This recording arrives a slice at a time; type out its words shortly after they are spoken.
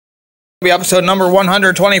Be episode number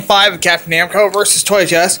 125 of Captain Namco versus Toy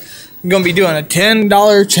Chest. I'm going to be doing a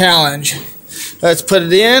 $10 challenge. Let's put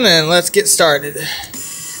it in and let's get started.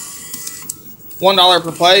 $1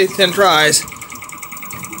 per play, 10 tries.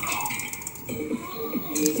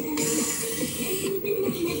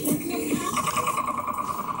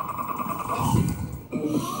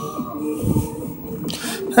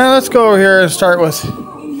 Now let's go over here and start with,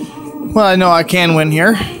 well, I know I can win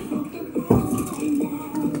here.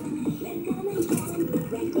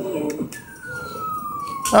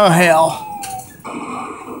 Oh, hell.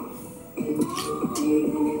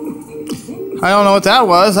 I don't know what that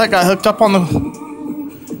was. That got hooked up on the...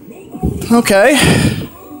 Okay.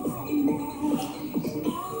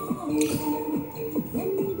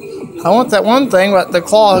 I want that one thing, but the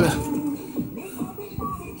claw...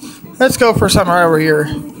 Let's go for something right over here.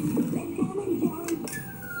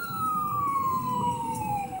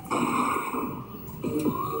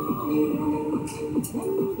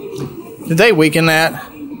 Did they weaken that?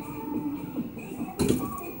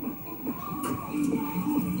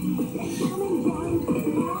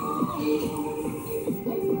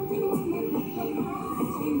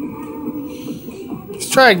 Let's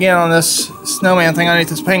try again on this snowman thing underneath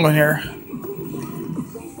this penguin here.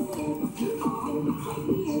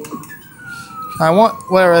 I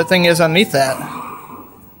want whatever that thing is underneath that.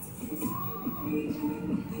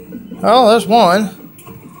 Oh, there's one.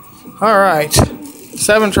 Alright.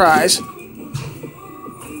 7 tries.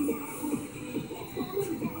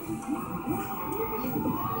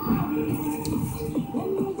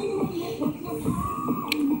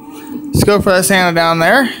 Let's go for that Santa down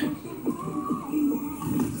there.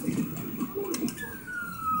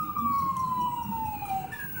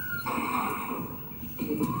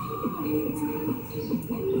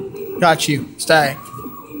 Got you. Stay.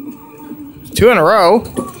 2 in a row.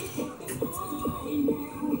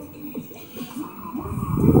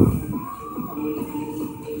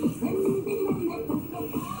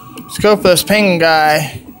 Let's go for this penguin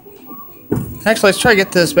guy. Actually, let's try to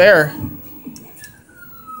get this bear.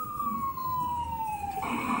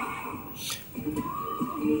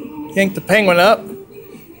 Yank the penguin up.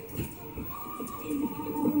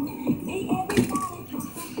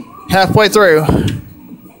 Halfway through.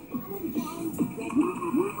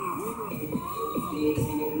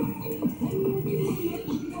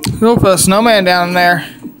 Go put a snowman down there.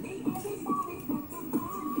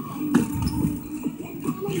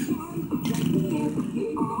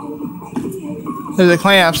 There's the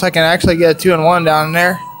clamps. I can actually get a 2-in-1 down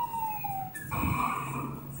there.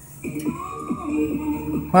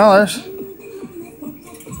 Well, there's...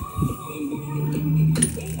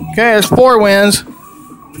 Okay, there's 4 wins.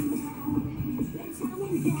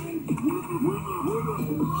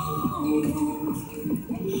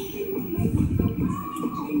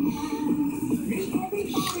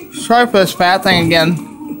 Let's try for this fat thing again.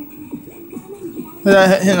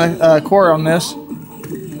 Without hitting a cord on this.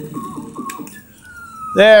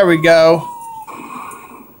 There we go.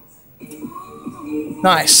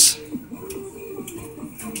 Nice.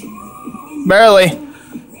 Barely.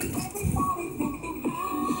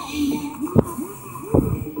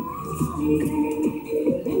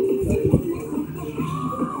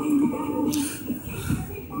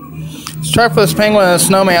 Let's try for this penguin and a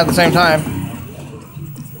snowman at the same time.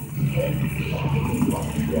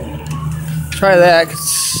 Try that.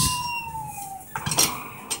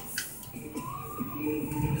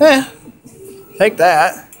 Take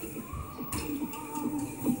that.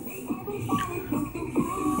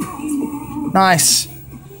 Nice.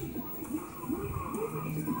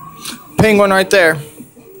 Penguin right there.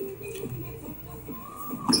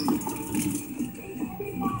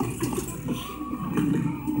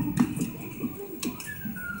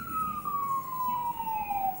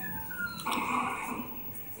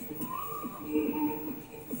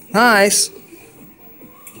 Nice.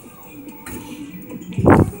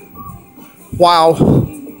 Wow.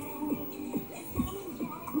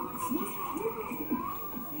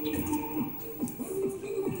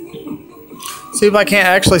 See if I can't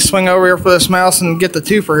actually swing over here for this mouse and get the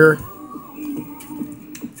 2 for here.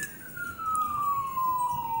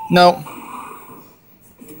 Nope.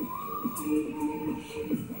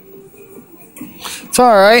 It's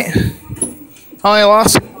alright. I only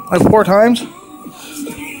lost like 4 times.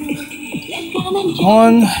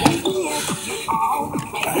 1,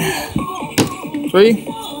 3,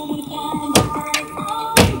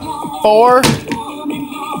 4,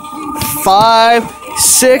 5,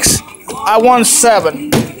 6. I won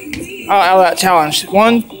 7 out of that challenge.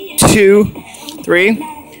 1, 2, 3,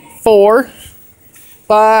 4,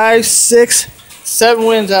 5, 6, 7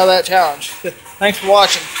 wins out of that challenge. Thanks for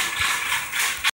watching.